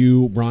 Thank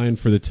you, Brian,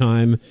 for the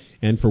time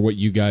and for what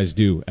you guys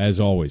do, as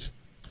always.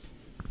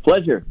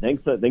 Pleasure.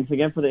 Thanks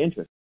again for the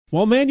interest.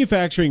 While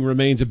manufacturing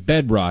remains a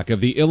bedrock of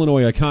the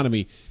Illinois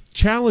economy,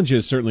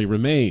 challenges certainly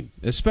remain,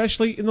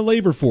 especially in the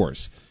labor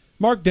force.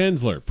 Mark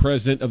Denzler,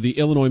 president of the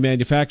Illinois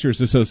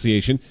Manufacturers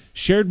Association,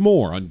 shared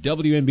more on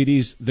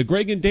WNBD's The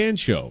Greg and Dan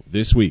Show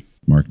this week.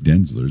 Mark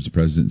Denzler is the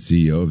president and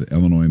CEO of the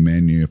Illinois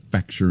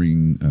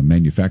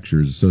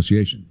Manufacturers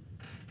Association.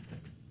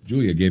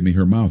 Julia gave me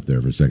her mouth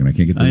there for a second. I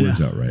can't get the words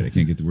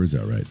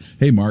out right.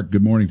 Hey, Mark,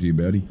 good morning to you,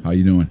 buddy. How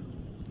you doing?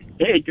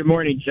 Hey, good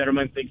morning,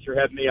 gentlemen. Thanks for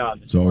having me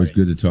on. It's always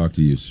good to talk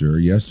to you, sir.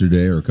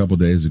 Yesterday or a couple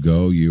days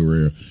ago, you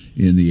were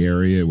in the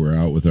area. We're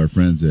out with our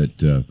friends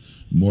at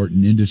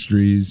Morton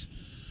Industries.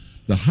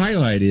 The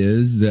highlight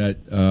is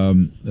that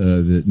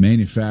that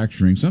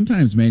manufacturing,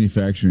 sometimes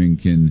manufacturing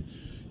can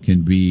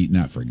be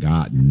not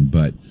forgotten,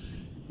 but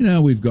you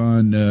know, we've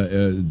gone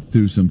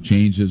through some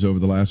changes over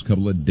the last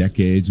couple of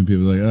decades, and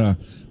people are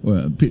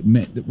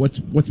like,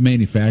 what's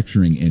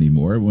manufacturing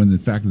anymore? When the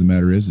fact of the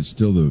matter is, it's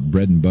still the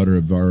bread and butter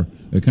of our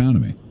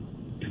economy.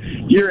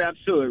 You're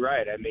absolutely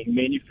right. I mean,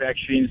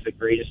 manufacturing is the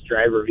greatest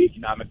driver of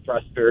economic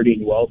prosperity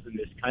and wealth in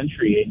this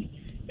country.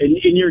 And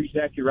you're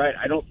exactly right.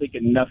 I don't think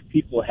enough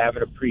people have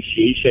an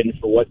appreciation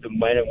for what the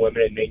men and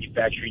women in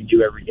manufacturing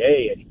do every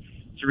day. And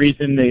it's the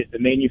reason the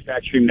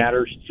Manufacturing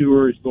Matters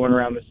tour is going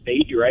around the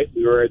state. You're right.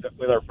 We were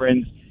with our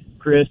friends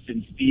Chris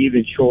and Steve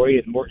and Troy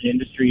at Morton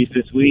Industries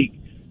this week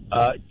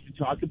to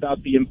talk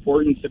about the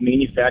importance of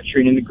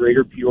manufacturing in the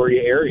greater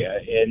Peoria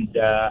area. And,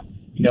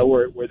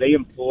 where they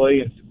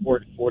employ and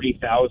support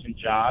 40,000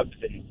 jobs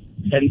and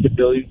tens of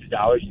billions of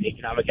dollars in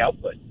economic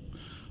output.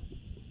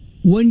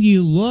 When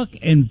you look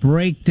and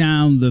break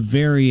down the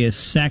various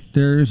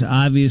sectors,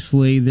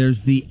 obviously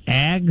there's the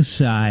ag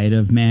side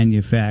of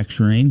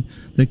manufacturing,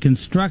 the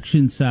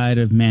construction side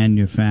of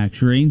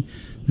manufacturing,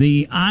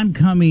 the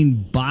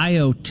oncoming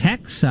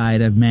biotech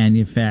side of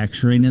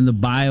manufacturing, and the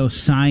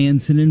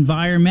bioscience and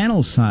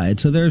environmental side.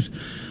 So there's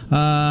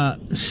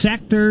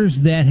sectors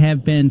that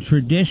have been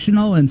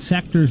traditional and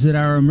sectors that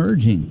are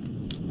emerging.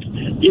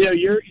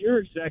 You're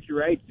exactly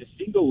right. The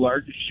single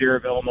largest share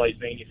of Illinois'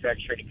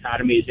 manufacturing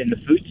economy is in the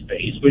food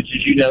space, which,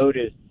 as you note,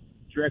 is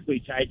directly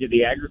tied to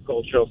the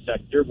agricultural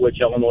sector,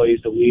 which Illinois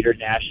is a leader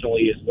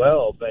nationally as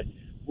well. But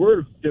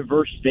we're a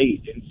diverse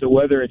state, and so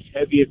whether it's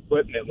heavy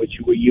equipment, which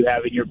you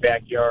have in your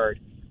backyard,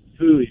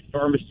 food,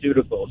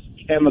 pharmaceuticals,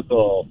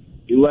 chemical,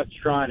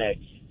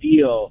 electronics,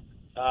 steel,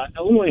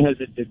 Illinois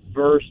has a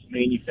diverse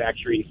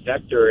manufacturing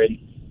sector, and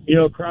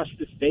across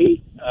the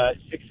state,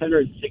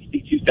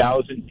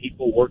 662,000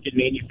 people work in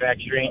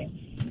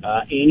manufacturing,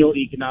 annual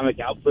economic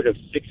output of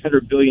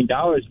 $600 billion,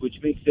 which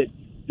makes it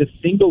the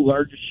single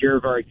largest share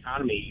of our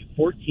economy,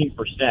 14%.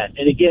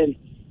 And again,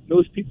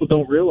 most people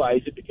don't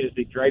realize it because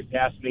they drive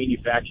past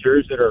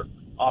manufacturers that are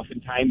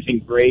oftentimes in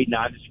gray,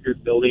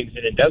 nondescript buildings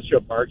and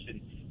industrial parks,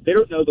 and they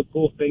don't know the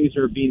cool things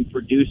that are being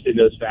produced in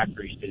those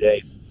factories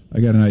today.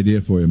 I got an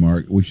idea for you,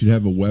 Mark. We should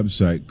have a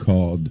website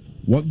called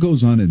What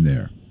Goes On In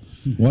There.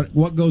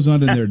 What goes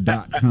on in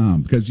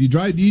there.com, because you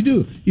drive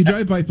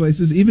by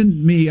places.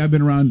 Even me, I've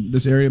been around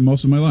this area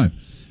most of my life.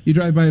 You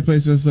drive by a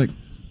place that's like,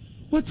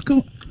 what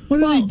do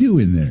they do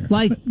in there?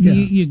 Like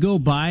you go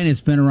by and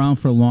it's been around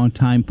for a long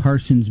time,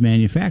 Parsons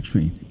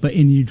Manufacturing.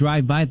 And you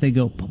drive by it, they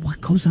go, but what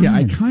goes on? Yeah,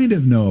 I kind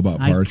of know about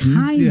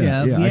Parsons.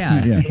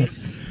 Yeah.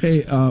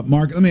 Hey,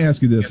 Mark, let me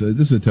ask you this.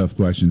 This is a tough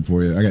question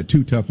for you. I got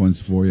two tough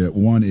ones for you.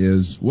 One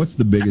is, what's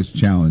the biggest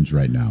challenge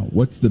right now?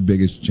 What's the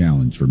biggest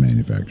challenge for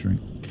manufacturing?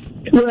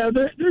 Well,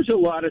 there's a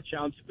lot of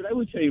challenges, but I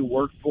would tell you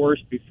workforce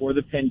before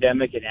the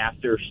pandemic and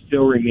after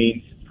still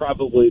remains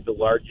probably the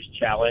largest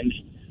challenge.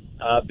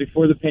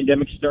 Before the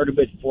pandemic started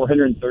with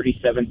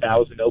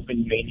 437,000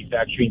 open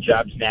manufacturing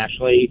jobs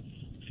nationally.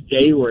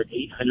 Today we're at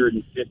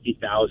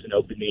 850,000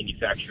 open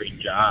manufacturing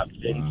jobs.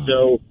 And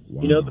so,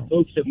 the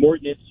folks at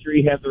Morton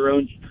Industries have their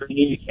own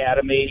training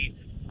academy.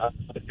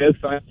 If they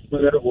find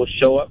someone that will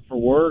show up for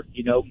work,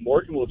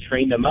 Morton will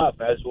train them up,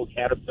 as will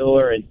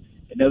Caterpillar and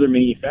other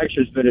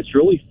manufacturers. But it's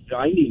really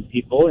finding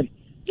people, and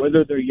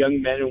whether they're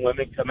young men and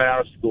women coming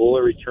out of school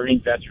or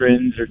returning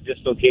veterans or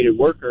dislocated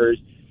workers.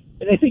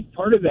 And I think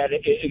part of that,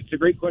 it's a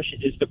great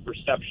question, is the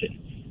perception.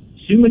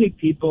 Too many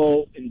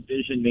people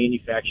envision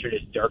manufacturing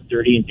as dark,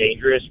 dirty, and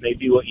dangerous,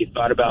 maybe what you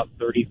thought about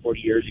 30, 40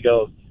 years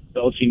ago,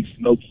 belching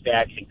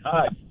smokestacks and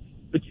cogs.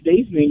 But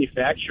today's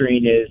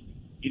manufacturing is,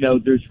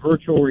 there's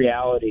virtual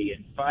reality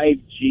and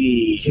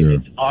 5G, and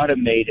it's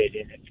automated,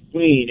 and it's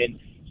clean. And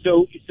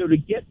so to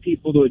get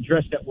people to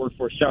address that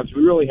workforce jobs,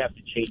 we really have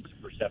to change the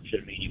perception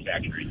of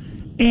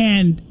manufacturing.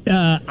 And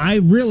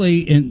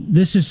and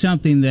this is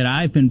something that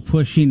I've been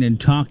pushing and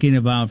talking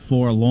about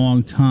for a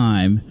long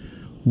time.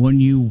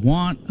 When you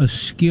want a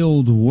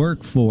skilled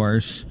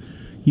workforce,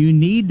 you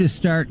need to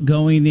start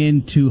going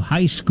into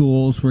high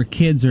schools where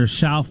kids are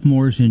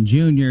sophomores and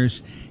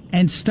juniors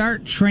and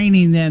start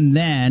training them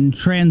then,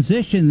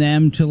 transition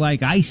them to, like,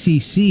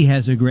 ICC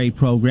has a great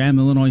program,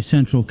 Illinois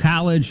Central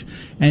College,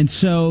 and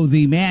so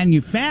the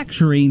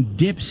manufacturing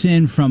dips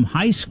in from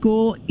high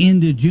school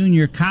into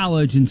junior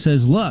college and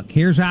says, look,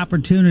 here's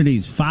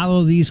opportunities,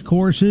 follow these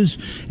courses,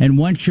 and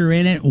once you're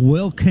in it,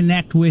 we'll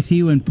connect with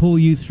you and pull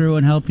you through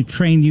and help you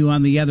train you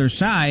on the other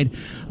side.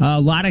 A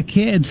lot of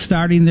kids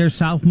starting their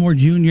sophomore,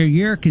 junior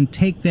year can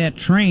take that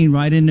train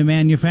right into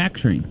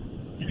manufacturing.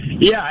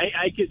 Yeah,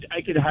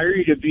 I could hire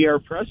you to be our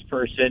press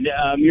person.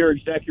 You're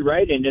exactly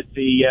right. And at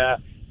the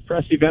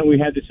press event we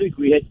had this week,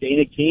 we had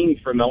Dana King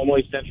from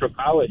Illinois Central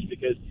College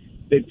because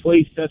they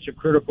play such a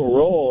critical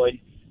role. And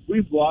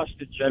we've lost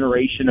a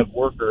generation of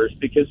workers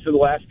because for the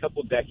last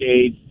couple of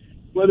decades,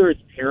 whether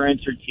it's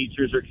parents or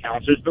teachers or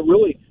counselors, but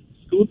really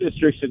school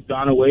districts have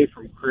gone away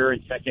from career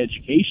and tech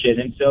education.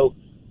 And so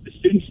the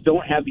students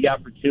don't have the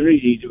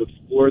opportunity to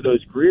explore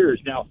those careers.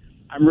 Now,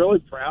 I'm really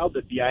proud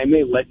that the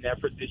IMA led an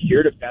effort this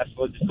year to pass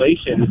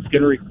legislation that's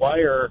going to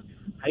require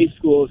high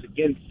schools,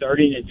 again,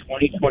 starting in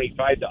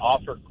 2025, to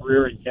offer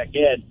career and tech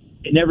ed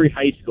in every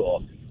high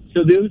school.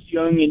 So those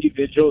young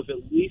individuals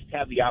at least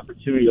have the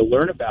opportunity to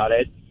learn about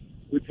it.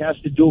 We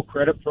passed a dual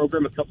credit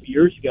program a couple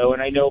years ago,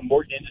 and I know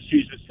Morton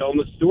Industries was telling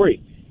the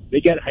story. They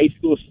got high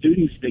school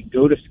students that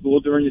go to school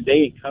during the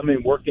day and come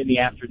and work in the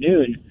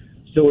afternoon.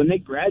 So when they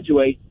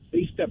graduate,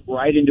 they step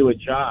right into a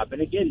job.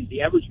 And again,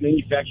 the average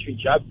manufacturing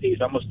job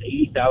pays almost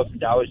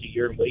 $80,000 a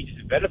year in wages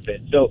and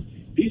benefits. So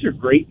these are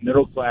great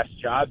middle-class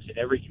jobs in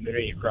every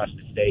community across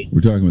the state. We're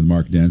talking with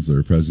Mark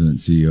Denzler, President and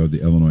CEO of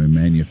the Illinois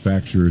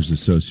Manufacturers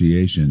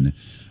Association.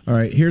 All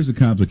right, here's a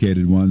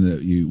complicated one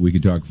that we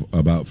could talk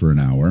about for an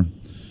hour.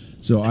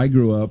 So I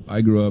grew up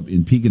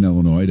in Pekin,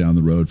 Illinois, down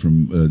the road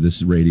from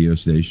this radio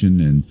station,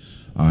 and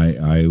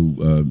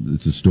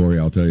it's a story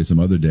I'll tell you some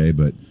other day,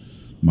 but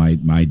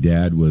my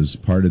dad was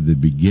part of the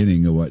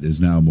beginning of what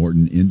is now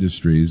Morton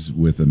Industries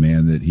with a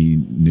man that he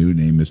knew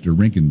named Mr.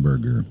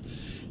 Rinkenberger.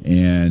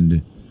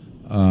 And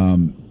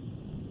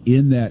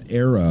in that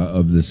era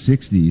of the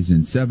 60s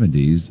and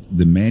 70s,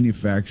 the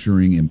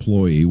manufacturing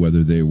employee,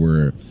 whether they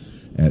were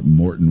at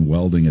Morton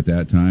Welding at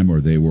that time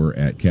or they were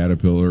at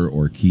Caterpillar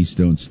or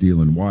Keystone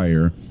Steel and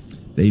Wire,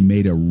 they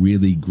made a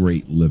really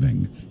great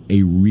living,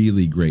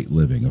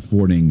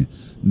 affording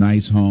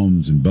nice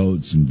homes and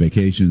boats and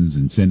vacations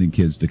and sending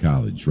kids to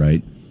college,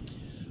 right?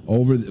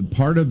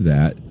 Part of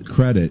that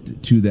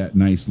credit to that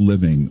nice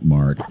living,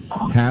 Mark,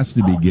 has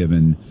to be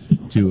given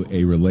to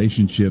a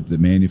relationship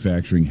that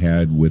manufacturing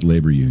had with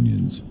labor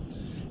unions.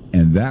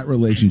 And that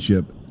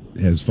relationship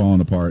has fallen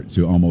apart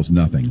to almost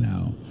nothing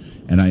now.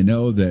 And I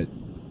know that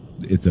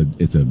it's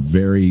a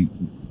very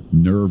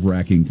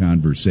nerve-wracking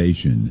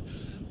conversation,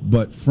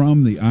 but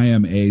from the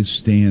IMA's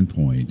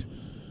standpoint,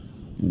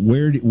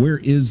 where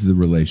is the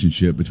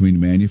relationship between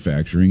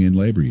manufacturing and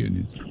labor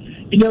unions?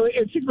 You know,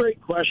 it's a great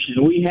question.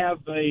 I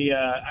have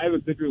a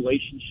good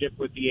relationship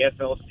with the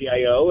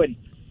AFL-CIO, and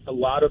a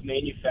lot of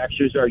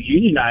manufacturers are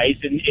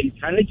unionized. And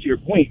kind of to your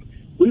point,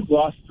 we've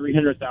lost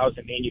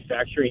 300,000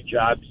 manufacturing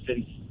jobs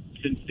since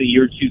the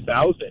year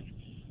 2000.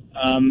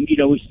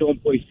 We still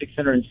employ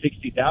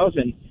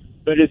 660,000.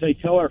 But as I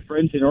tell our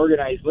friends in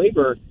organized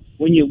labor,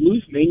 when you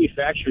lose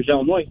manufacturers in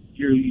Illinois,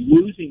 you're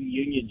losing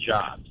union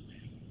jobs.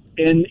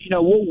 And,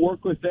 we'll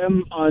work with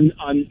them on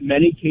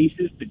many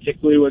cases,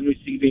 particularly when we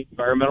see the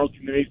environmental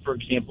community, for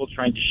example,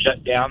 trying to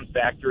shut down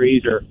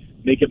factories or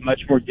make it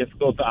much more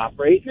difficult to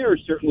operate. And there are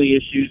certainly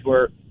issues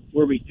where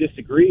we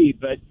disagree.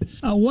 But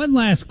one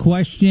last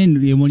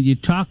question. When you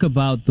talk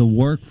about the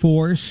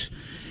workforce,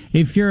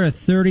 if you're a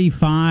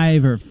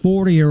 35 or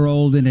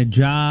 40-year-old in a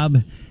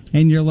job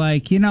and you're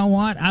like, you know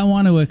what, I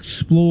want to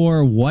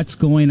explore what's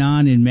going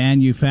on in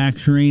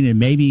manufacturing and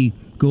maybe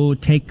go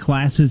take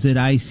classes at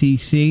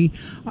ICC,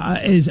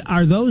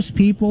 are those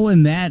people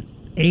in that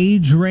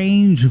age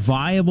range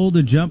viable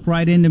to jump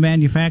right into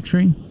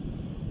manufacturing?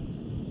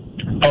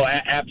 Oh,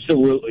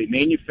 absolutely.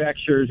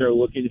 Manufacturers are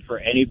looking for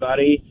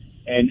anybody.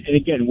 And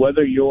again,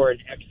 whether you're an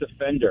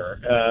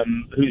ex-offender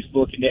who's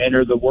looking to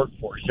enter the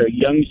workforce, or a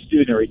young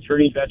student, or a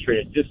returning veteran,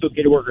 a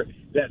dislocated worker,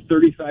 that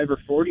 35 or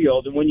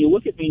 40-year-old, and when you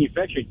look at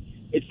manufacturing,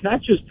 it's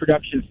not just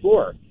production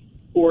floor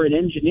or an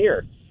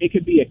engineer. It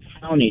could be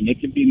accounting.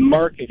 It could be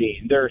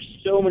marketing. There are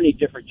so many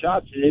different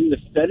jobs. And in the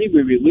study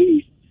we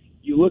released,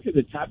 you look at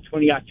the top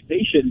 20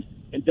 occupations,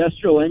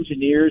 industrial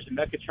engineers and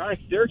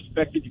mechatronics, they're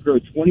expected to grow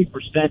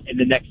 20% in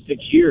the next 6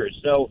 years.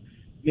 So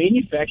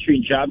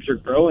manufacturing jobs are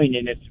growing,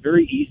 and it's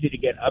very easy to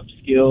get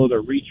upskilled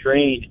or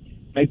retrained.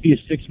 It might be a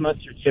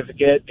 6-month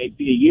certificate,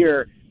 maybe a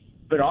year,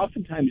 but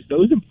oftentimes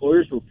those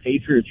employers will pay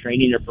for your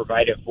training or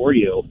provide it for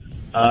you.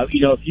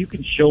 If you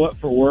can show up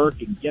for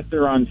work and get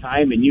there on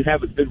time and you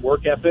have a good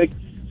work ethic,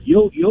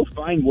 you'll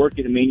find work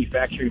in a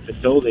manufacturing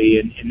facility,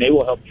 and they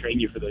will help train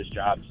you for those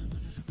jobs.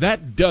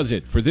 That does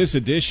it for this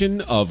edition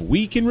of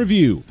Week in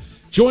Review.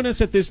 Join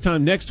us at this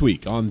time next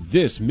week on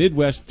this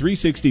Midwest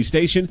 360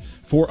 station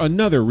for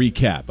another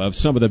recap of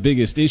some of the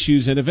biggest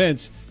issues and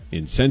events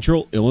in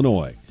Central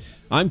Illinois.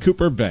 I'm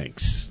Cooper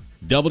Banks,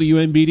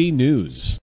 WNBD News.